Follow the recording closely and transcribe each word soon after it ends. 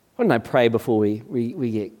Why don't I pray before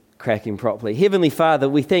we get cracking properly? Heavenly Father,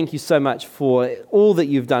 we thank you so much for all that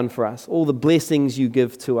you've done for us, all the blessings you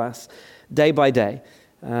give to us day by day,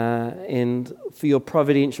 and for your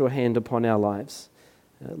providential hand upon our lives.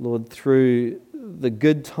 Lord, through the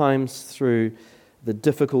good times, through the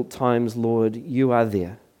difficult times, Lord, you are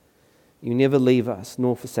there. You never leave us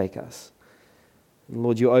nor forsake us. And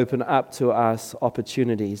Lord, you open up to us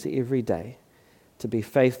opportunities every day to be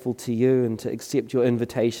faithful to you and to accept your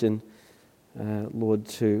invitation, Lord,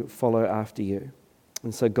 to follow after you.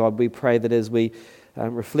 And so, God, we pray that as we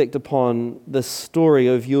reflect upon this story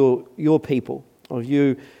of your people, of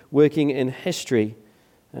you working in history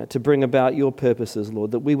to bring about your purposes,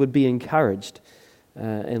 Lord, that we would be encouraged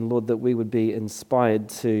and, Lord, that we would be inspired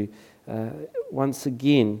to once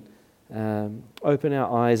again open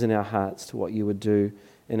our eyes and our hearts to what you would do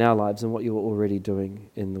in our lives and what you are already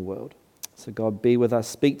doing in the world. So God, be with us,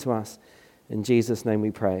 speak to us. In Jesus' name we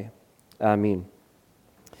pray. Amen.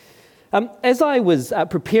 As I was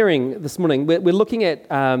preparing this morning, we're looking at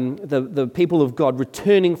the people of God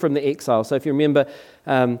returning from the exile. So if you remember,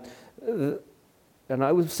 and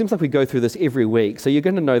it seems like we go through this every week, so you're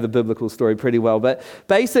going to know the biblical story pretty well. But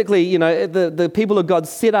basically, you know, the people of God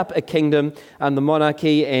set up a kingdom and the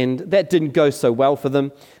monarchy, and that didn't go so well for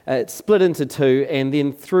them. It split into two, and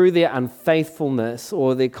then through their unfaithfulness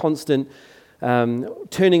or their constant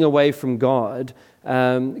turning away from God,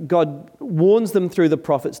 God warns them through the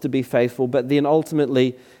prophets to be faithful, but then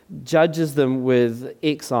ultimately judges them with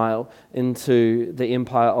exile into the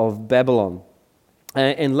empire of Babylon.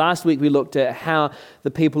 And last week we looked at how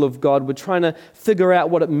the people of God were trying to figure out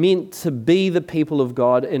what it meant to be the people of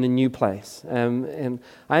God in a new place. And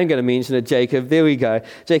I am going to mention it, Jacob. There we go.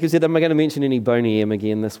 Jacob said, am I going to mention any Boney M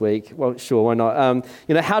again this week? Well, sure, why not?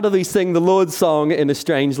 How do we sing the Lord's song in a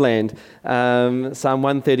strange land? Psalm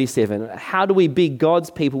 137. How do we be God's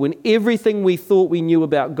people when everything we thought we knew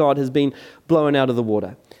about God has been blown out of the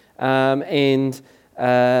water?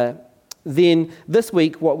 Then this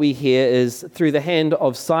week what we hear is through the hand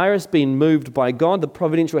of Cyrus being moved by God, the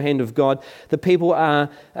providential hand of God, the people are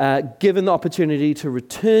given the opportunity to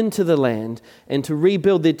return to the land and to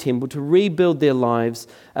rebuild their temple, to rebuild their lives,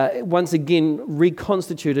 once again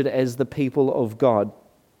reconstituted as the people of God.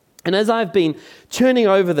 And as I've been churning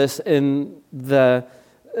over this through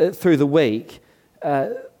the week,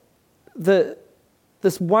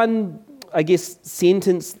 this one, I guess,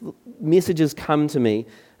 sentence messages come to me.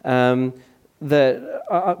 I'm an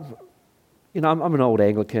old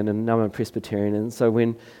Anglican and I'm a Presbyterian, and so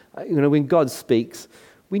when God speaks,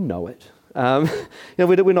 we know it.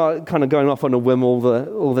 We're not kind of going off on a whim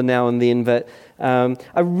all the now and then, but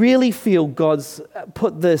I really feel God's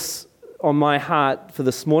put this on my heart for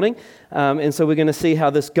this morning, and so we're going to see how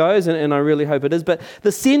this goes, and I really hope it is. But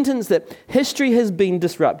the sentence that history has been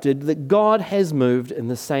disrupted, that God has moved, and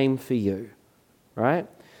the same for you, right?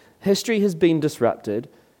 History has been disrupted.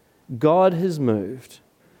 God has moved,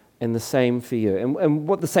 and the same for you. And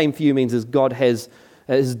what the same for you means is God has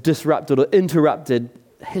disrupted or interrupted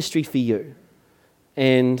history for you.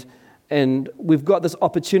 And we've got this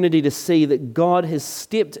opportunity to see that God has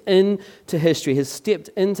stepped into history, has stepped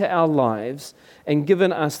into our lives, and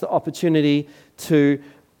given us the opportunity to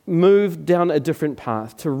move down a different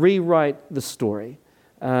path, to rewrite the story,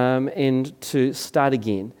 and to start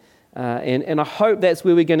again. And I hope that's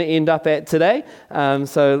where we're going to end up at today.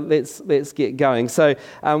 So let's get going. So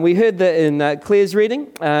we heard that in Claire's reading,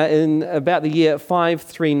 in about the year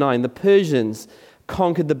 539, the Persians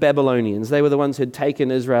conquered the Babylonians. They were the ones who had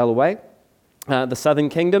taken Israel away, the southern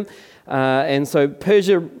kingdom. And so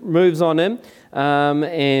Persia moves on in.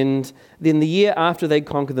 And then the year after they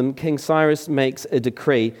conquered them, King Cyrus makes a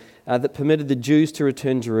decree that permitted the Jews to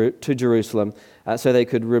return to Jerusalem so they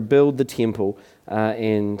could rebuild the temple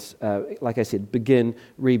and, like I said, begin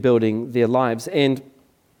rebuilding their lives. And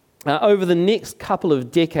over the next couple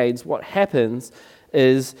of decades, what happens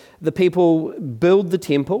is the people build the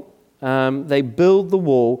temple, they build the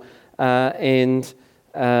wall, and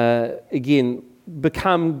again,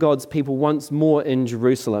 become God's people once more in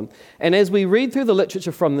Jerusalem. And as we read through the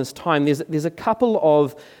literature from this time, there's a couple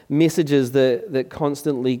of messages that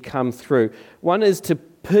constantly come through. One is to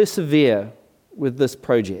persevere with this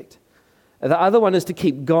project. The other one is to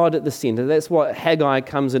keep God at the center. That's what Haggai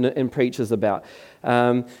comes in and preaches about.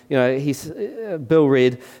 Bill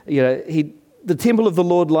read, the temple of the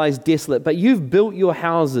Lord lies desolate, but you've built your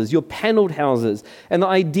houses, your paneled houses. And the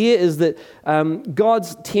idea is that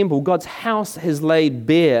God's temple, God's house has laid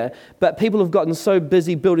bare, but people have gotten so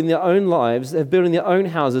busy building their own lives, they're building their own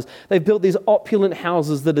houses. They've built these opulent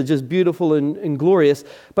houses that are just beautiful and glorious,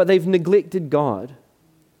 but they've neglected God.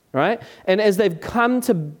 right? And as they've come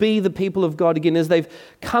to be the people of God again, as they've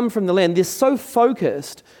come from the land, they're so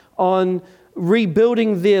focused on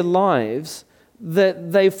rebuilding their lives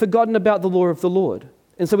that they've forgotten about the law of the Lord.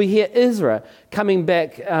 And so we hear Ezra coming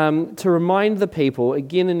back to remind the people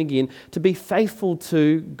again and again to be faithful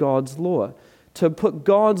to God's law, to put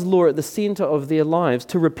God's law at the center of their lives,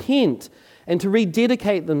 to repent and to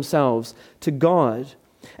rededicate themselves to God.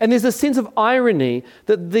 And there's a sense of irony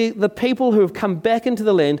that the people who have come back into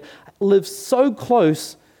the land live so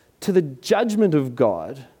close to the judgment of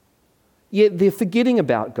God, yet they're forgetting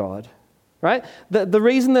about God, right? The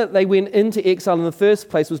reason that they went into exile in the first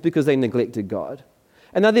place was because they neglected God.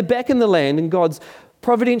 And now they're back in the land and God's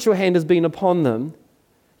providential hand has been upon them,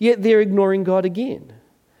 yet they're ignoring God again.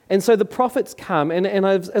 And so the prophets come, and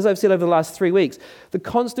as I've said over the last 3 weeks, the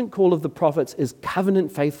constant call of the prophets is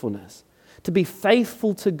covenant faithfulness, to be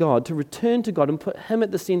faithful to God, to return to God and put Him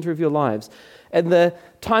at the center of your lives. At the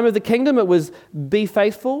time of the kingdom, it was be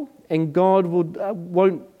faithful and God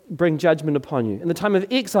won't bring judgment upon you. In the time of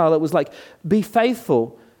exile, it was like be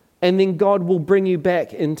faithful and then God will bring you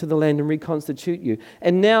back into the land and reconstitute you.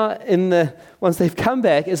 And now, once they've come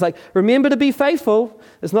back, it's like, remember to be faithful.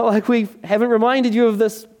 It's not like we haven't reminded you of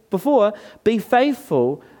this before. Be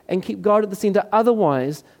faithful and keep God at the center.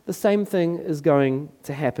 Otherwise, the same thing is going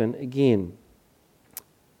to happen again.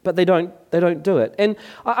 But they don't do it. And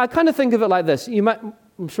I kind of think of it like this.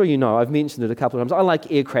 I'm sure you know, I've mentioned it a couple of times. I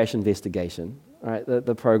like air crash investigation, right?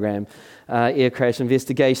 The program, air crash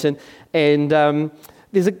investigation. And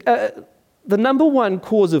there's the number one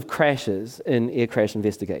cause of crashes in air crash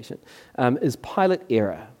investigation is pilot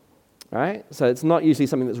error, right? So it's not usually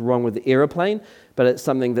something that's wrong with the aeroplane, but it's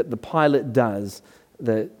something that the pilot does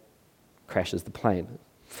that crashes the plane,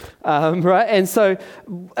 right? And so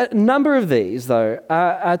a number of these, though,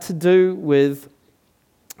 are to do with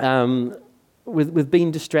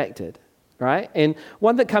being distracted, right? And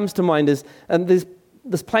one that comes to mind is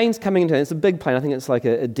this plane's coming into, it's a big plane, I think it's like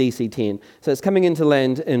a DC-10. So it's coming into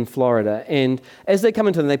land in Florida. And as they come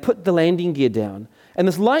into land, they put the landing gear down. And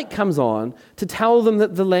this light comes on to tell them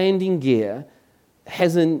that the landing gear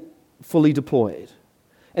hasn't fully deployed.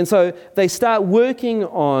 And so they start working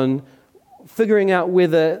on figuring out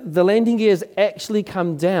whether the landing gear has actually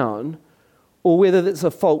come down or whether it's a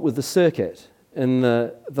fault with the circuit in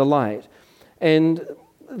the light. And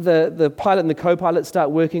the pilot and the co-pilot start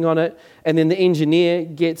working on it, and then the engineer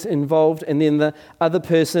gets involved, and then the other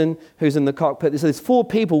person who's in the cockpit. So there's 4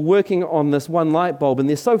 people working on this one light bulb, and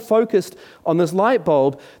they're so focused on this light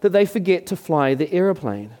bulb that they forget to fly the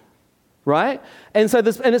airplane, right? And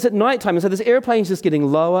it's at nighttime, and so this airplane's just getting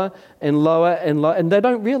lower and lower and lower, and they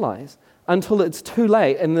don't realize until it's too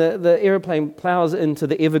late, and the airplane plows into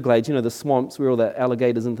the Everglades, the swamps where all the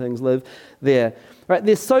alligators and things live there. Right?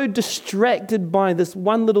 They're so distracted by this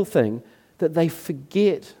one little thing that they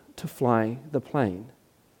forget to fly the plane.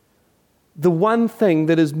 The one thing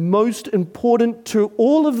that is most important to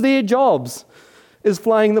all of their jobs is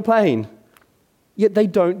flying the plane. Yet they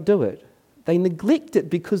don't do it. They neglect it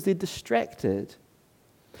because they're distracted.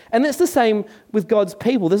 And that's the same with God's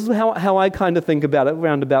people. This is how I kind of think about it,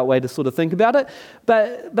 roundabout way to sort of think about it.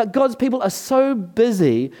 But God's people are so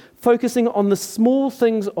busy focusing on the small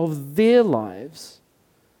things of their lives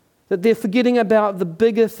that they're forgetting about the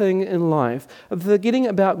bigger thing in life, forgetting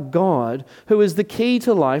about God, who is the key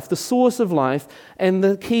to life, the source of life, and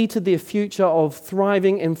the key to their future of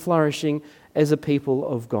thriving and flourishing as a people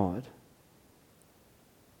of God.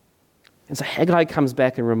 And so Haggai comes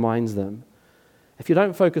back and reminds them, if you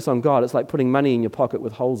don't focus on God, it's like putting money in your pocket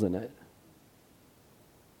with holes in it.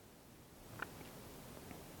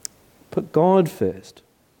 Put God first.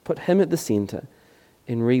 Put Him at the center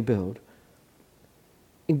and rebuild.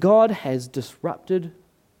 And God has disrupted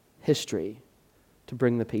history to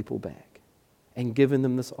bring the people back and given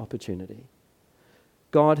them this opportunity.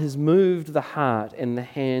 God has moved the heart and the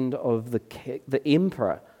hand of the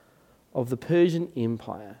emperor of the Persian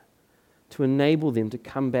Empire to enable them to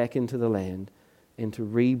come back into the land and to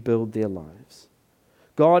rebuild their lives.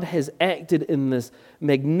 God has acted in this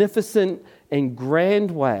magnificent and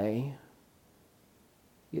grand way,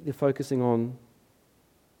 yet they're focusing on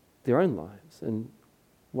their own lives and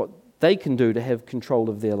what they can do to have control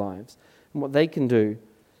of their lives and what they can do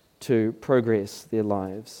to progress their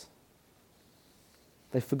lives.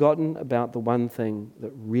 They've forgotten about the one thing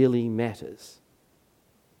that really matters,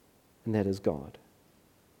 and that is God.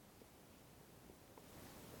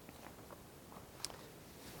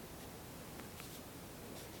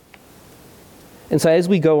 And so as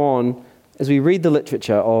we go on, as we read the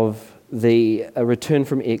literature of the return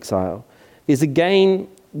from exile, there's again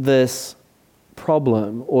this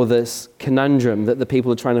problem or this conundrum that the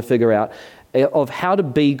people are trying to figure out of how to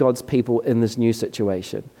be God's people in this new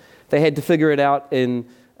situation. They had to figure it out in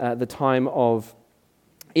the time of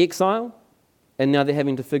exile, and now they're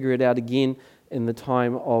having to figure it out again in the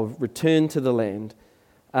time of return to the land.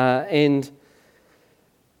 And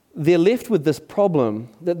they're left with this problem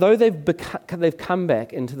that though they've come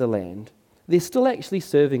back into the land, they're still actually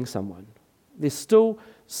serving someone. They're still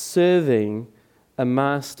serving a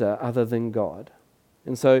master other than God.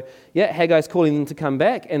 And so, Haggai's calling them to come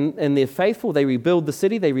back, and they're faithful. They rebuild the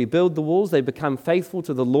city, they rebuild the walls, they become faithful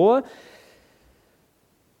to the law.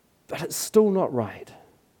 But it's still not right.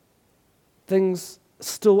 Things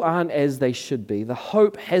still aren't as they should be. The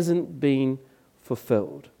hope hasn't been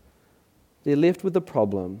fulfilled. They're left with the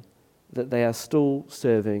problem that they are still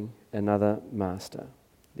serving another master.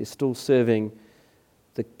 They're still serving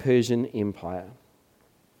the Persian Empire.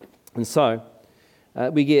 And so,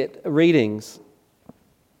 we get readings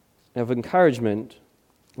of encouragement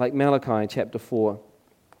like Malachi chapter 4.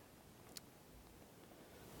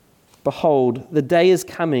 Behold, the day is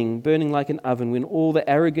coming, burning like an oven, when all the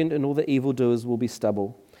arrogant and all the evildoers will be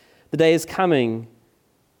stubble. The day is coming,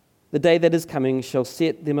 the day that is coming shall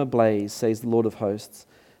set them ablaze, says the Lord of hosts,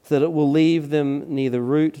 so that it will leave them neither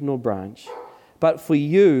root nor branch. But for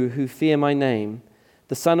you who fear my name,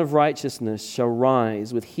 the Son of Righteousness shall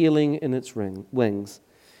rise with healing in its wings.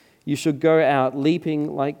 You shall go out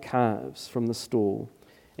leaping like calves from the stall,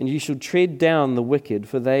 and you shall tread down the wicked,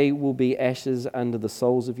 for they will be ashes under the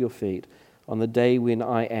soles of your feet on the day when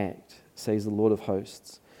I act, says the Lord of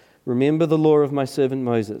hosts. Remember the law of my servant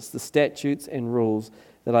Moses, the statutes and rules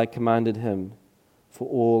that I commanded him for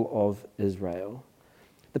all of Israel.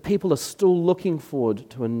 The people are still looking forward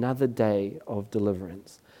to another day of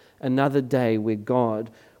deliverance, another day where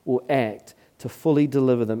God will act to fully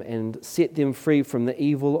deliver them and set them free from the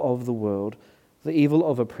evil of the world, the evil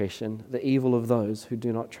of oppression, the evil of those who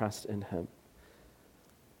do not trust in him.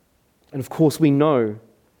 And of course, we know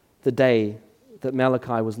the day that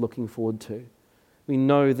Malachi was looking forward to. We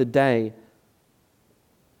know the day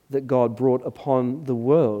that God brought upon the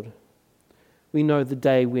world. We know the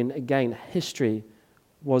day when, again, history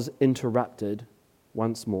was interrupted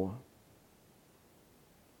once more.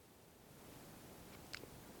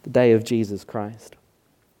 The day of Jesus Christ.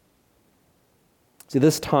 See,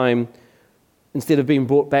 this time, instead of being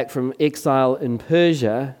brought back from exile in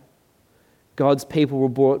Persia, God's people were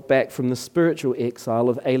brought back from the spiritual exile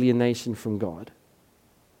of alienation from God.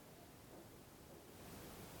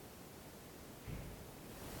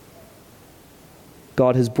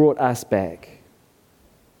 God has brought us back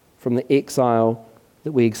from the exile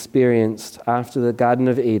that we experienced after the Garden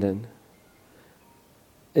of Eden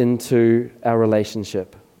into our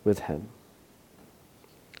relationship with him.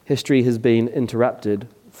 History has been interrupted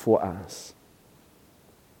for us.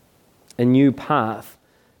 A new path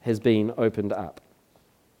has been opened up.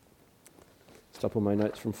 Stop all my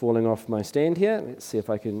notes from falling off my stand here. Let's see if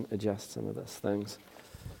I can adjust some of these things.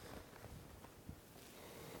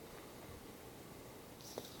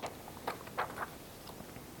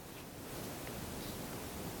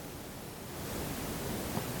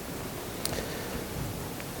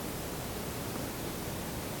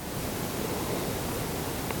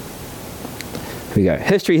 Here we go.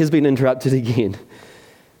 History has been interrupted again.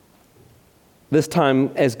 This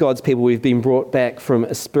time, as God's people, we've been brought back from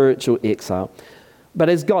a spiritual exile. But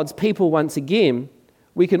as God's people, once again,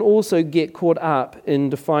 we can also get caught up in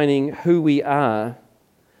defining who we are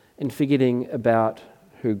and forgetting about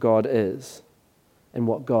who God is and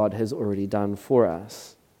what God has already done for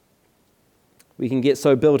us. We can get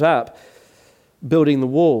so built up building the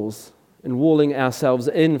walls and walling ourselves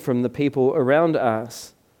in from the people around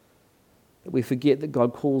us that we forget that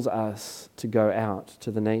God calls us to go out to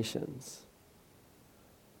the nations.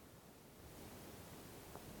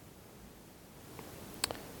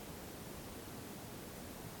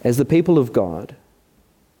 As the people of God,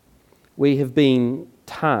 we have been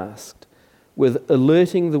tasked with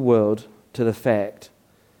alerting the world to the fact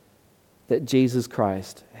that Jesus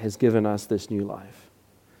Christ has given us this new life.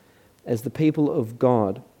 As the people of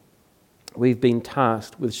God, we've been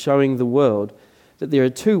tasked with showing the world that there are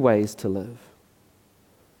two ways to live.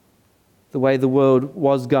 The way the world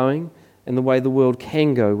was going and the way the world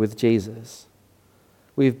can go with Jesus.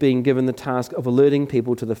 We've been given the task of alerting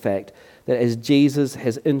people to the fact that as Jesus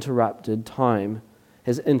has interrupted time,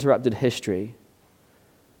 has interrupted history,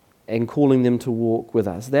 and calling them to walk with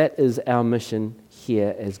us. That is our mission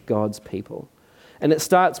here as God's people. And it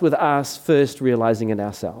starts with us first realizing it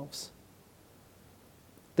ourselves.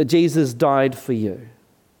 That Jesus died for you.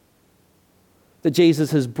 That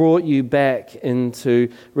Jesus has brought you back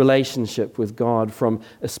into relationship with God from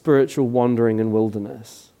a spiritual wandering and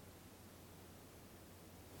wilderness.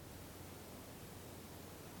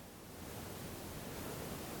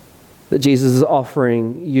 That Jesus is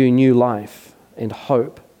offering you new life and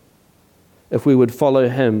hope if we would follow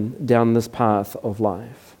him down this path of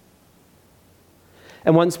life.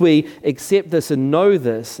 And once we accept this and know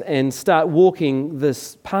this and start walking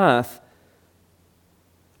this path,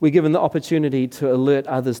 we're given the opportunity to alert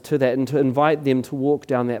others to that and to invite them to walk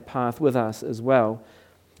down that path with us as well.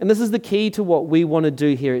 And this is the key to what we want to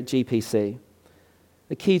do here at GPC.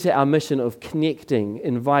 The key to our mission of connecting,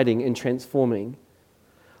 inviting, and transforming.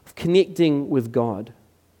 Of connecting with God.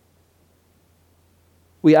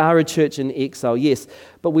 We are a church in exile, yes,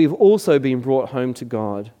 but we've also been brought home to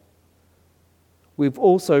God. We've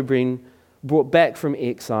also been brought back from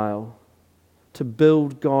exile to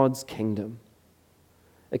build God's kingdom.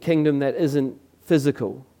 A kingdom that isn't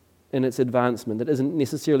physical in its advancement, that isn't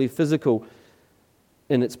necessarily physical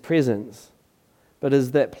in its presence, but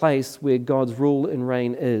is that place where God's rule and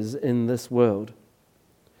reign is in this world.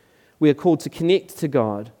 We are called to connect to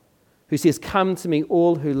God, who says, "Come to me,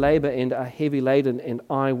 all who labor and are heavy laden, and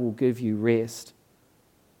I will give you rest."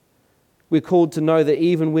 We're called to know that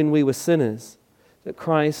even when we were sinners, that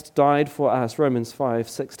Christ died for us, Romans 5,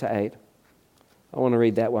 6-8. I want to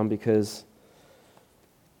read that one because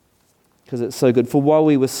it's so good. "For while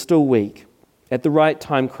we were still weak, at the right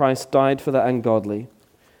time Christ died for the ungodly.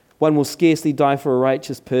 One will scarcely die for a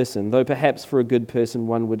righteous person, though perhaps for a good person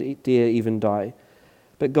one would dare even die.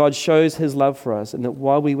 But God shows his love for us, and that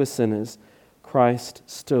while we were sinners, Christ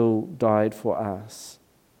still died for us."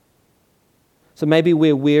 So maybe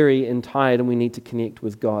we're weary and tired and we need to connect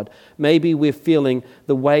with God. Maybe we're feeling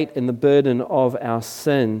the weight and the burden of our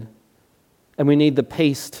sin, and we need the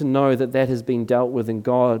peace to know that that has been dealt with and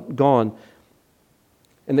gone,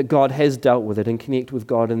 and that God has dealt with it, and connect with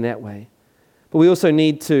God in that way. But we also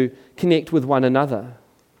need to connect with one another.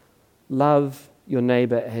 Love your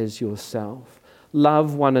neighbor as yourself.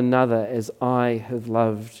 Love one another as I have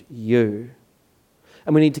loved you.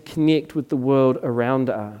 And we need to connect with the world around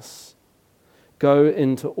us. Go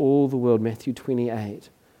into all the world, Matthew 28,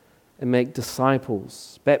 and make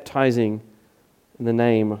disciples, baptizing in the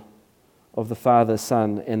name of the Father,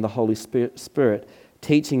 Son, and the Holy Spirit,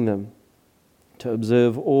 teaching them to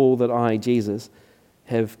observe all that I, Jesus,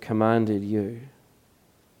 have commanded you.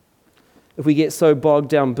 If we get so bogged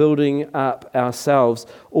down building up ourselves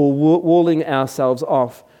or walling ourselves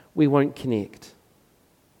off, we won't connect.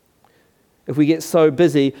 If we get so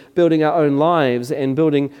busy building our own lives and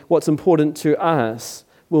building what's important to us,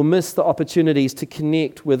 we'll miss the opportunities to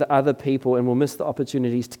connect with other people, and we'll miss the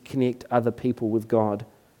opportunities to connect other people with God.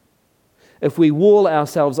 If we wall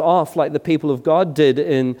ourselves off like the people of God did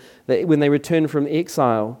when they returned from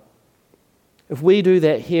exile, if we do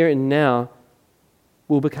that here and now,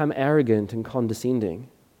 we'll become arrogant and condescending.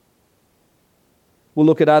 We'll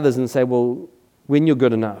look at others and say, well, when you're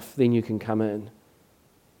good enough, then you can come in.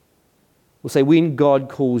 We'll say, when God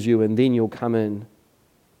calls you, and then you'll come in.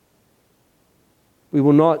 We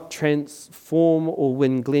will not transform or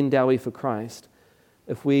win Glendowie for Christ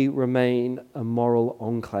if we remain a moral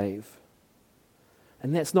enclave.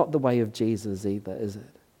 And that's not the way of Jesus either, is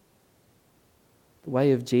it? The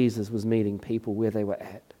way of Jesus was meeting people where they were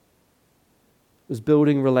at. Was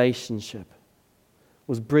building relationship,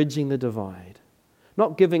 was bridging the divide.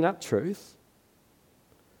 Not giving up truth,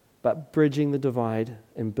 but bridging the divide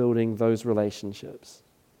and building those relationships.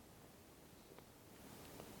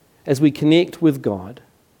 As we connect with God,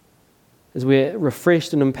 as we're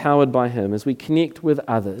refreshed and empowered by him, as we connect with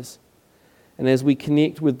others, and as we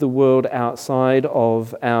connect with the world outside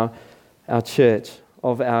of our church,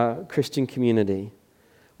 of our Christian community,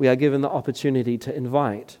 we are given the opportunity to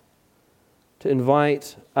invite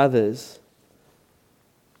others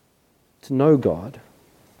to know God,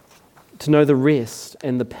 to know the rest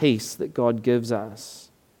and the peace that God gives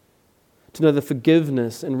us, to know the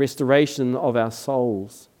forgiveness and restoration of our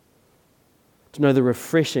souls, to know the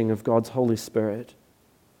refreshing of God's Holy Spirit.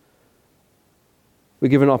 We're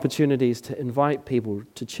given opportunities to invite people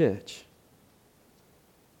to church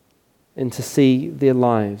and to see their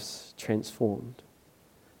lives transformed.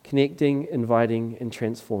 Connecting, inviting, and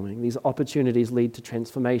transforming. These opportunities lead to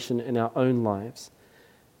transformation in our own lives,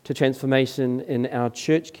 to transformation in our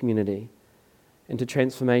church community, and to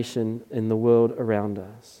transformation in the world around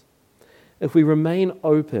us. If we remain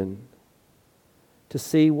open to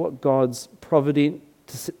see what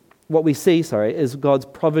what we see is God's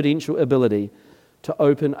providential ability to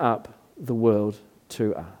open up the world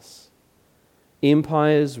to us.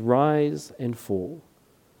 Empires rise and fall.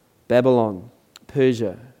 Babylon,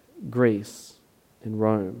 Persia, Greece, and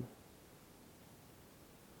Rome.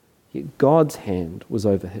 Yet God's hand was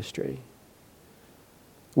over history,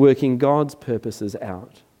 working God's purposes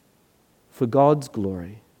out for God's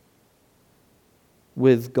glory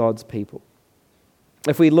with God's people.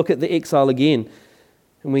 If we look at the exile again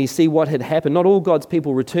and we see what had happened, not all God's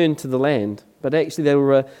people returned to the land, but actually they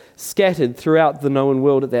were scattered throughout the known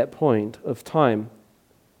world at that point of time.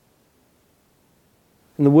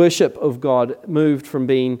 And the worship of God moved from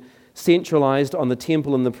being centralized on the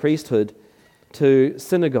temple and the priesthood to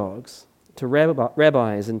synagogues, to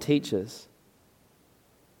rabbis and teachers.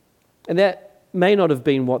 And that may not have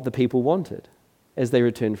been what the people wanted as they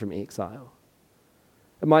returned from exile.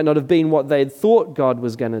 It might not have been what they had thought God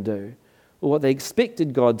was going to do or what they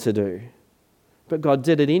expected God to do, but God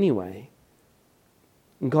did it anyway.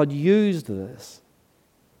 And God used this.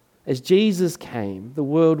 As Jesus came, the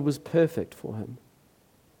world was perfect for him.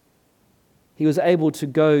 He was able to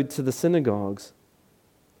go to the synagogues,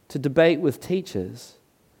 to debate with teachers,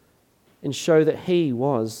 and show that he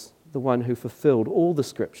was the one who fulfilled all the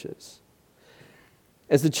scriptures.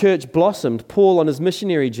 As the church blossomed, Paul on his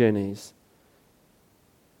missionary journeys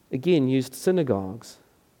again used synagogues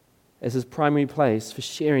as his primary place for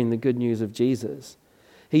sharing the good news of Jesus.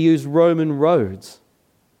 He used Roman roads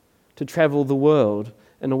to travel the world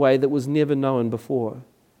in a way that was never known before.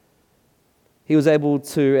 He was able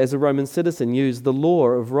to, as a Roman citizen, use the law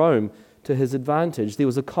of Rome to his advantage. There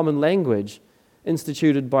was a common language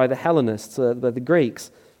instituted by the Hellenists, by the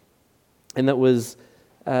Greeks, and that was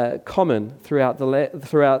common throughout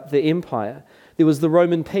the empire. There was the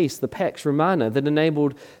Roman peace, the Pax Romana, that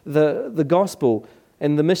enabled the gospel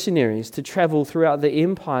and the missionaries to travel throughout the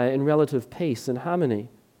empire in relative peace and harmony.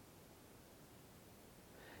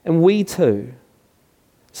 And we too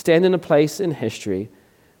stand in a place in history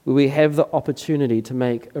where we have the opportunity to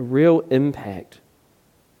make a real impact,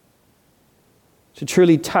 to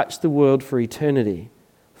truly touch the world for eternity,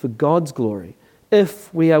 for God's glory,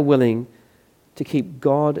 if we are willing to keep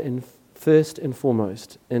God first and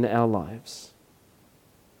foremost in our lives.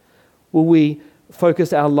 Will we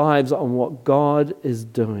focus our lives on what God is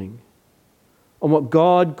doing, on what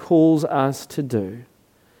God calls us to do,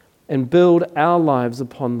 and build our lives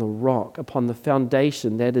upon the rock, upon the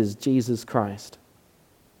foundation that is Jesus Christ?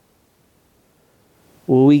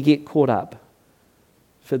 Will we get caught up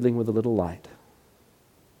fiddling with a little light?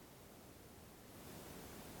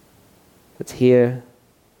 It's here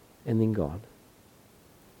and then gone.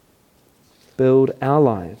 Build our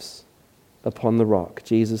lives upon the rock,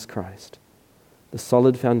 Jesus Christ, the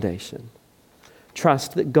solid foundation.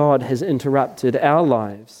 Trust that God has interrupted our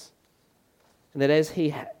lives, and that as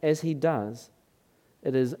He does,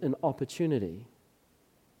 it is an opportunity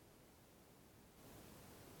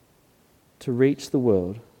to reach the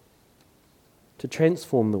world, to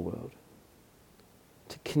transform the world,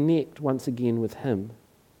 to connect once again with Him,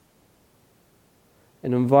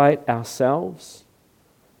 and invite ourselves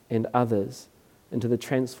and others into the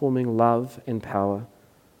transforming love and power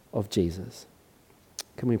of Jesus.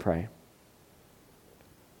 Can we pray?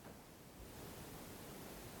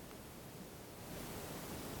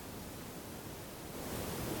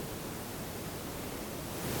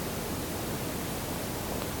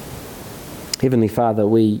 Heavenly Father,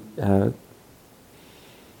 we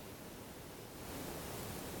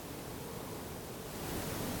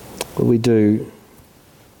do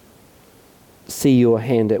see your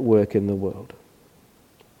hand at work in the world,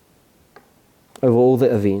 over all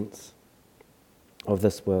the events of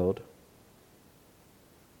this world,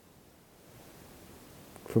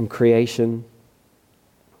 from creation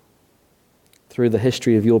through the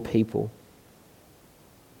history of your people,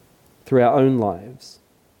 through our own lives,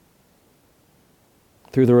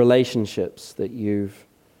 through the relationships that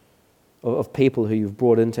of people who you've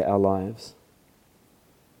brought into our lives.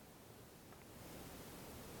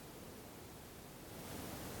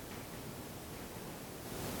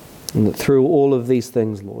 And that through all of these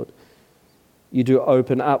things, Lord, you do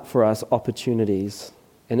open up for us opportunities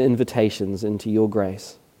and invitations into your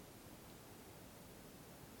grace.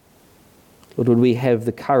 Lord, would we have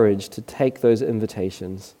the courage to take those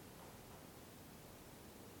invitations,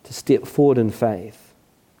 to step forward in faith,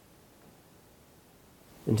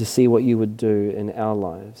 and to see what you would do in our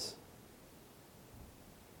lives.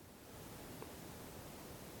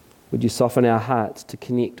 Would you soften our hearts to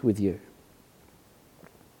connect with you,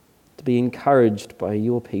 to be encouraged by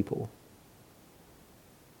your people?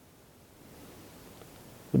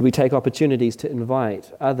 Would we take opportunities to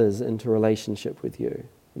invite others into relationship with you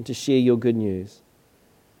and to share your good news?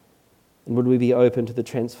 And would we be open to the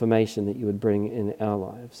transformation that you would bring in our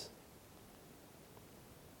lives?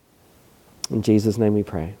 In Jesus' name we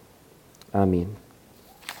pray. Amen.